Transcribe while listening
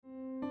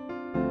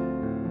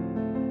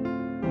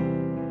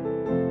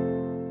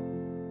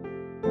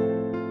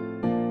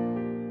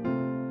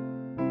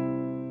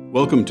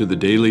Welcome to the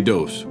Daily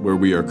Dose, where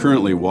we are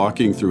currently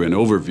walking through an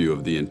overview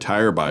of the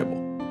entire Bible.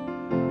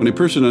 When a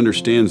person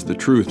understands the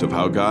truth of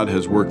how God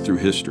has worked through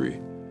history,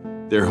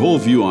 their whole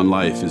view on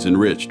life is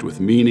enriched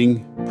with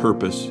meaning,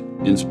 purpose,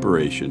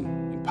 inspiration,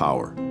 and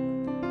power.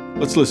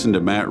 Let's listen to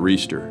Matt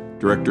Reisetter,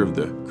 director of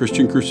the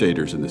Christian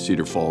Crusaders in the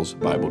Cedar Falls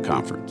Bible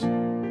Conference.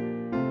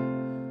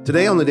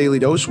 Today on the Daily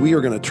Dose, we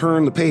are going to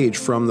turn the page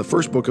from the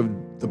first book of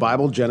the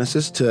Bible,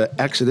 Genesis, to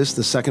Exodus,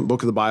 the second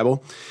book of the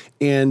Bible.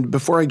 And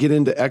before I get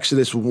into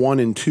Exodus 1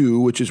 and 2,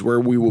 which is where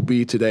we will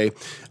be today,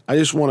 I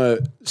just want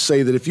to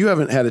say that if you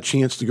haven't had a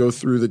chance to go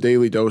through the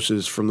Daily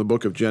Doses from the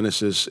book of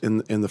Genesis in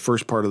the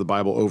first part of the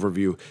Bible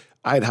overview,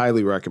 I'd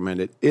highly recommend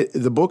it.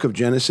 The book of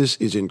Genesis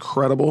is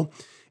incredible.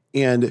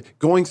 And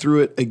going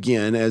through it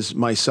again, as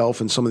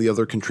myself and some of the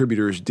other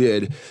contributors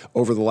did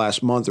over the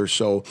last month or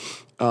so,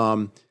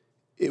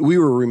 we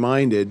were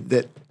reminded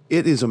that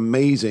it is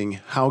amazing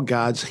how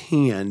God's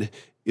hand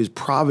is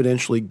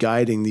providentially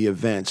guiding the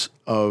events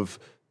of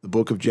the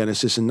book of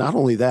Genesis. And not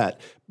only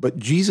that, but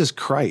Jesus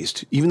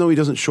Christ, even though he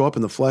doesn't show up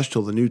in the flesh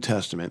till the New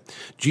Testament,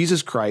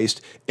 Jesus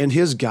Christ and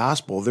his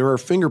gospel, there are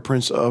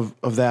fingerprints of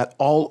that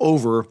all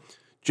over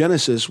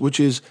Genesis, which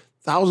is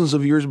thousands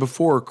of years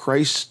before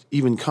Christ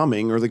even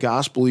coming or the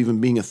gospel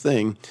even being a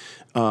thing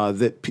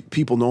that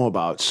people know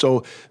about.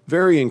 So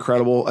very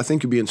incredible. I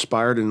think you'll be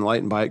inspired and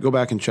enlightened by it. Go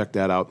back and check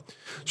that out.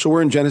 So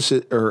we're in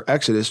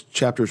Exodus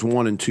chapters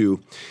 1 and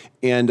 2.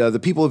 And the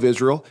people of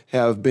Israel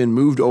have been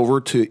moved over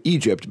to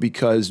Egypt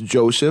because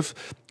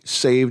Joseph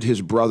saved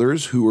his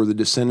brothers, who were the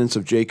descendants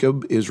of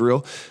Jacob,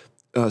 Israel,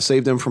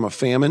 saved them from a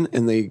famine,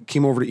 and they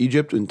came over to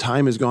Egypt, and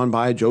time has gone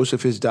by.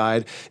 Joseph has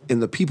died,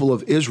 and the people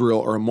of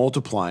Israel are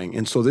multiplying.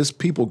 And so this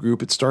people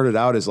group, it started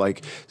out as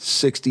like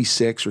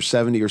 66 or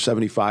 70 or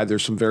 75,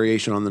 there's some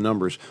variation on the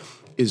numbers,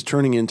 is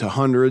turning into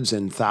hundreds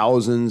and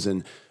thousands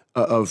and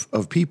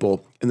of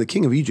people. And the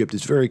king of Egypt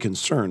is very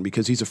concerned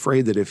because he's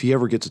afraid that if he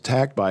ever gets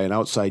attacked by an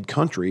outside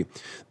country,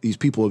 these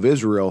people of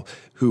Israel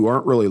who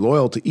aren't really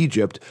loyal to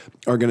Egypt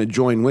are going to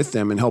join with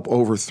them and help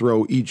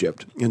overthrow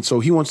Egypt. And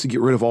so he wants to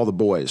get rid of all the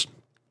boys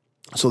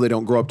so they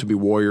don't grow up to be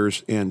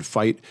warriors and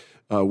fight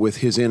with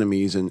his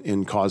enemies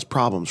and cause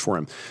problems for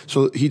him.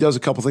 So he does a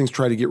couple things to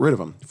try to get rid of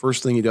them.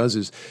 First thing he does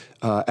is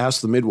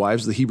ask the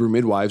midwives, the Hebrew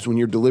midwives, when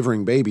you're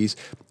delivering babies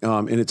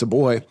and it's a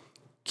boy,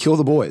 kill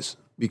the boys,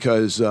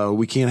 because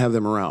we can't have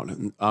them around.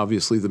 And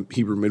obviously, the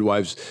Hebrew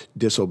midwives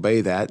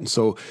disobey that. And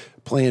so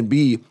plan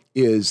B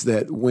is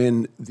that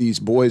when these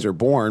boys are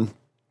born,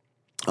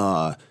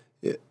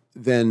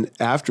 then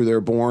after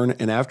they're born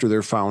and after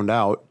they're found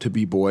out to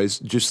be boys,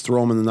 just throw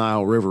them in the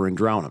Nile River and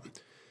drown them.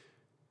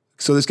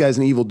 So this guy's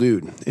an evil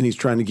dude, and he's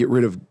trying to get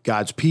rid of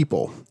God's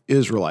people,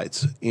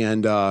 Israelites.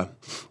 And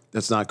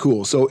that's not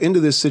cool. So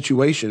into this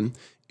situation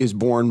is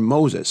born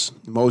Moses.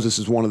 Moses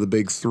is one of the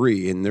big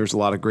three, and there's a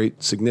lot of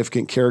great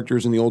significant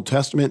characters in the Old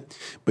Testament,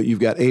 but you've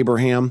got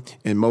Abraham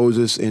and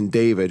Moses and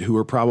David, who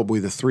are probably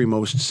the three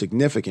most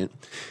significant.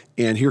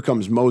 And here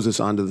comes Moses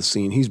onto the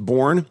scene. He's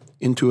born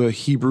to a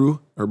Hebrew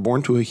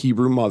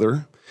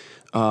mother,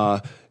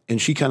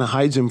 and she kind of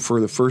hides him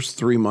for the first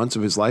 3 months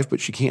of his life, but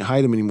she can't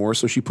hide him anymore,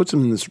 so she puts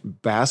him in this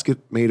basket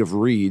made of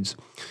reeds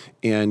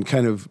and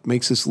kind of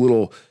makes this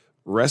little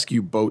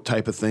rescue boat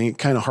type of thing. It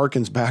kind of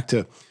harkens back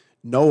to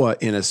Noah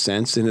in a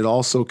sense, and it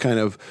also kind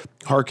of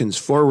harkens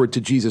forward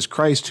to Jesus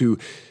Christ,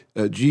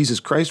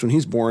 when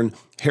he's born,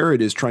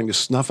 Herod is trying to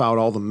snuff out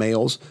all the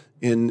males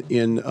in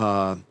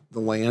the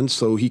land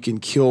so he can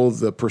kill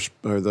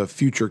the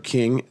future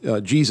king,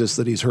 Jesus,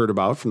 that he's heard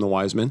about from the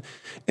wise men.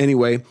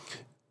 Anyway,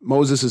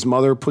 Moses'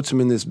 mother puts him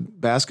in this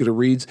basket of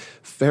reeds.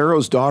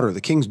 Pharaoh's daughter, the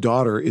king's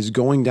daughter, is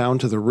going down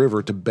to the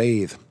river to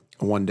bathe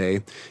one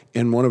day,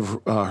 and one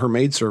of her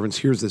maidservants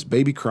hears this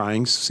baby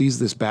crying, sees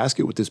this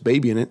basket with this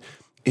baby in it,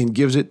 and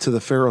gives it to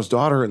the Pharaoh's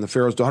daughter. And the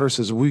Pharaoh's daughter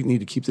says, we need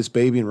to keep this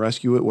baby and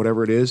rescue it,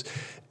 whatever it is.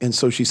 And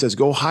so she says,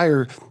 go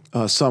hire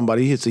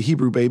somebody. It's a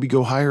Hebrew baby.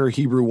 Go hire a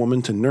Hebrew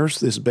woman to nurse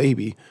this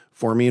baby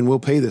for me, and we'll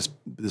pay this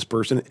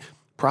person.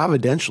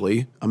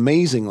 Providentially,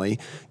 amazingly,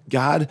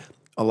 God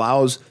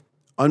allows,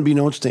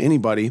 unbeknownst to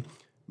anybody,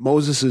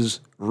 Moses'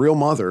 real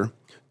mother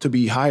to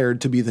be hired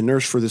to be the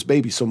nurse for this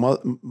baby. So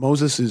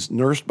Moses is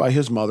nursed by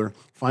his mother.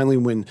 Finally,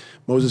 when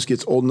Moses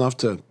gets old enough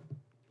to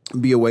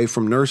be away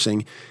from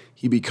nursing,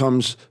 he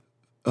becomes,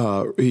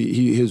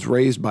 he is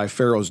raised by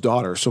Pharaoh's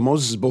daughter. So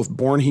Moses is both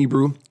born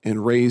Hebrew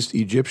and raised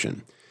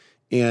Egyptian.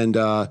 And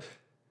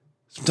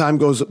some time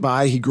goes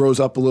by, he grows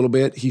up a little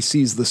bit. He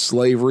sees the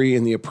slavery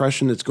and the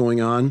oppression that's going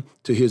on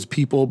to his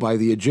people by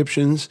the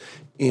Egyptians.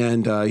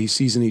 And he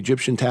sees an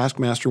Egyptian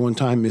taskmaster one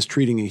time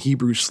mistreating a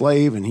Hebrew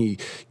slave, and he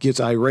gets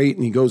irate,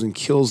 and he goes and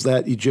kills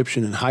that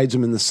Egyptian and hides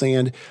him in the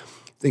sand,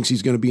 thinks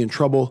he's going to be in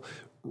trouble,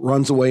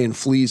 runs away and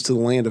flees to the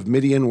land of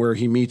Midian, where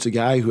he meets a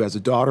guy who has a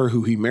daughter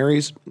who he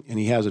marries, and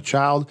he has a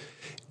child.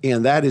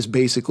 And that is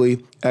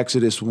basically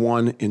Exodus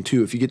 1 and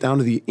 2. If you get down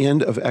to the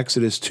end of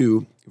Exodus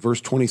 2, verse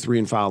 23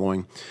 and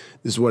following,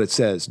 this is what it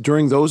says.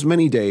 During those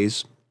many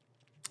days,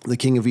 the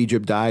king of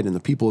Egypt died, and the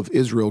people of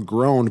Israel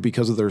groaned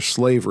because of their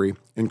slavery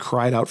and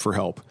cried out for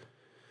help.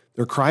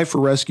 Their cry for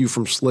rescue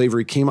from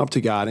slavery came up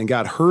to God, and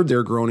God heard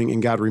their groaning,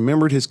 and God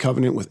remembered his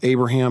covenant with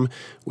Abraham,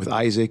 with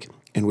Isaac,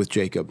 and with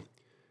Jacob.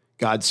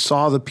 God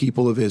saw the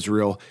people of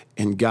Israel,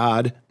 and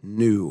God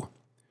knew.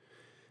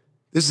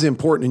 This is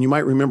important, and you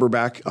might remember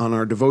back on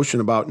our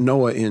devotion about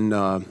Noah in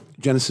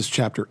Genesis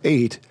chapter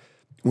 8,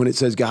 when it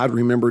says God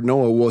remembered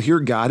Noah. Well, here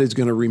God is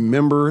going to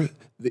remember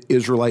the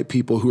Israelite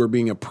people who are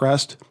being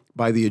oppressed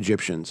by the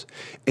Egyptians.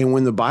 And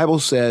when the Bible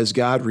says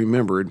God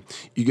remembered,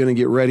 you're going to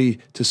get ready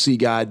to see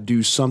God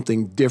do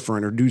something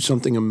different or do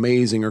something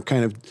amazing or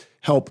kind of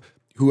help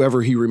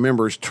whoever he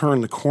remembers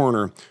turn the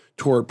corner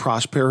toward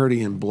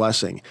prosperity and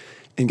blessing.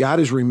 And God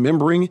is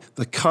remembering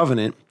the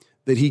covenant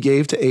that he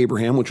gave to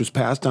Abraham, which was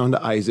passed down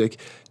to Isaac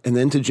and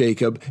then to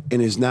Jacob,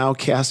 and is now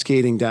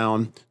cascading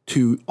down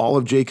to all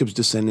of Jacob's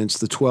descendants,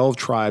 the 12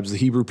 tribes, the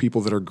Hebrew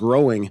people that are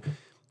growing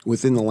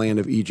within the land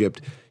of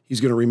Egypt.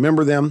 He's going to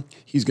remember them,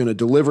 he's going to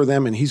deliver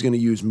them, and he's going to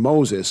use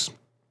Moses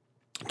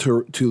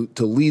to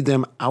lead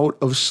them out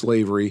of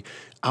slavery,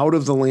 out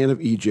of the land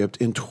of Egypt,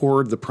 and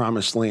toward the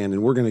promised land.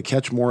 And we're going to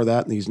catch more of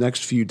that in these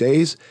next few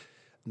days.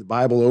 The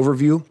Bible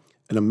overview,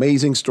 an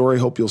amazing story.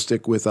 Hope you'll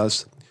stick with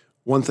us.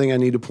 One thing I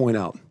need to point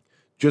out,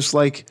 just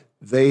like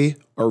they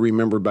are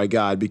remembered by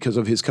God because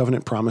of his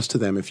covenant promise to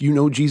them, if you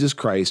know Jesus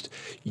Christ,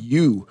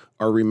 you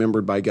are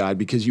remembered by God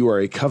because you are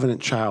a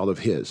covenant child of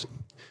his.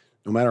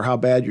 No matter how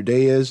bad your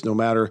day is, no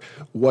matter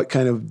what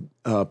kind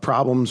of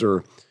problems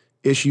or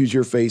issues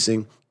you're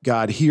facing,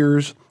 God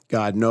hears,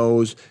 God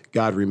knows,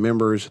 God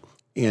remembers,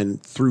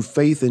 and through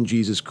faith in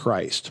Jesus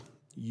Christ,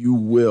 you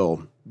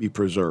will be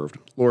preserved.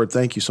 Lord,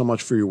 thank you so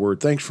much for your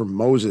word. Thanks for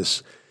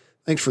Moses.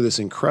 Thanks for this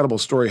incredible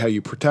story, how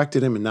you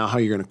protected him and now how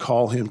you're going to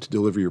call him to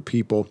deliver your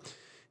people,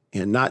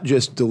 and not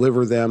just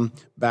deliver them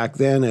back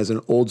then as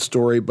an old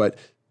story, but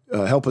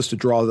help us to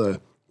draw the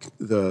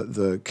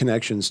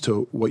connections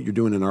to what you're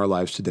doing in our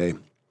lives today,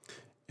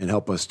 and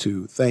help us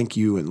to thank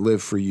you and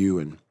live for you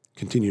and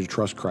continue to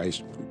trust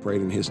Christ. We pray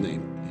it in his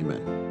name.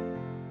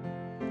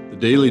 Amen. The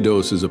Daily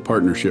Dose is a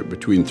partnership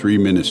between three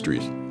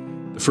ministries.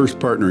 The first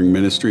partnering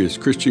ministry is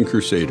Christian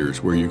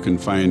Crusaders, where you can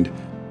find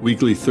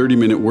weekly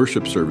 30-minute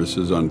worship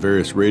services on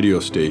various radio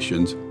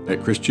stations at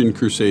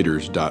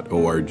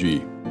christiancrusaders.org,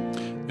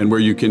 and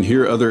where you can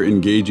hear other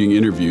engaging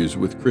interviews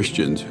with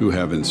Christians who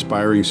have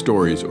inspiring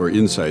stories or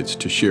insights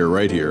to share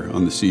right here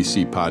on the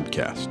CC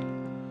Podcast.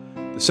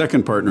 The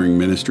second partnering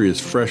ministry is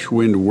Fresh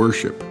Wind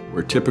Worship,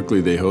 where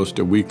typically they host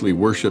a weekly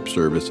worship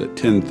service at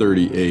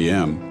 10:30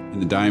 a.m. in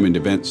the Diamond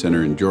Event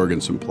Center in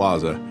Jorgensen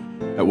Plaza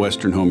at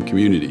Western Home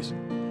Communities.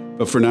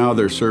 But for now,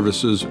 their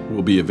services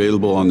will be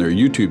available on their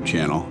YouTube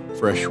channel,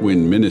 Fresh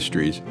Wind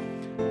Ministries,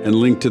 and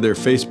linked to their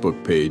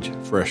Facebook page,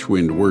 Fresh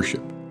Wind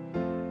Worship.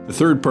 The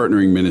third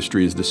partnering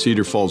ministry is the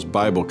Cedar Falls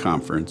Bible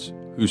Conference,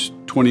 whose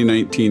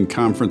 2019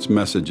 conference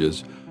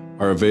messages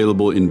are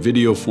available in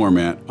video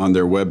format on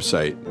their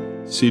website,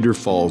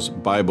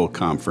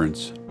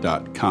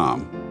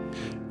 cedarfallsbibleconference.com.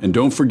 And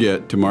don't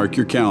forget to mark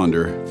your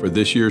calendar for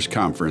this year's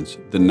conference,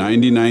 the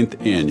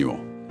 99th annual,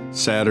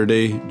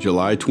 Saturday,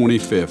 July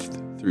 25th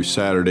through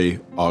Saturday,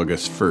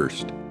 August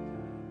 1st.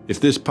 If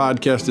this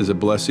podcast is a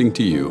blessing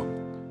to you,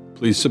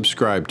 please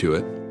subscribe to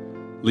it,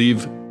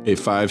 leave a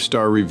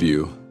 5-star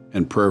review,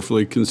 and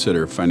prayerfully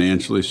consider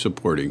financially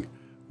supporting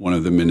one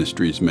of the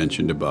ministries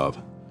mentioned above.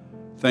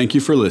 Thank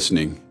you for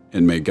listening,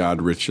 and may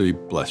God richly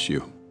bless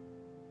you.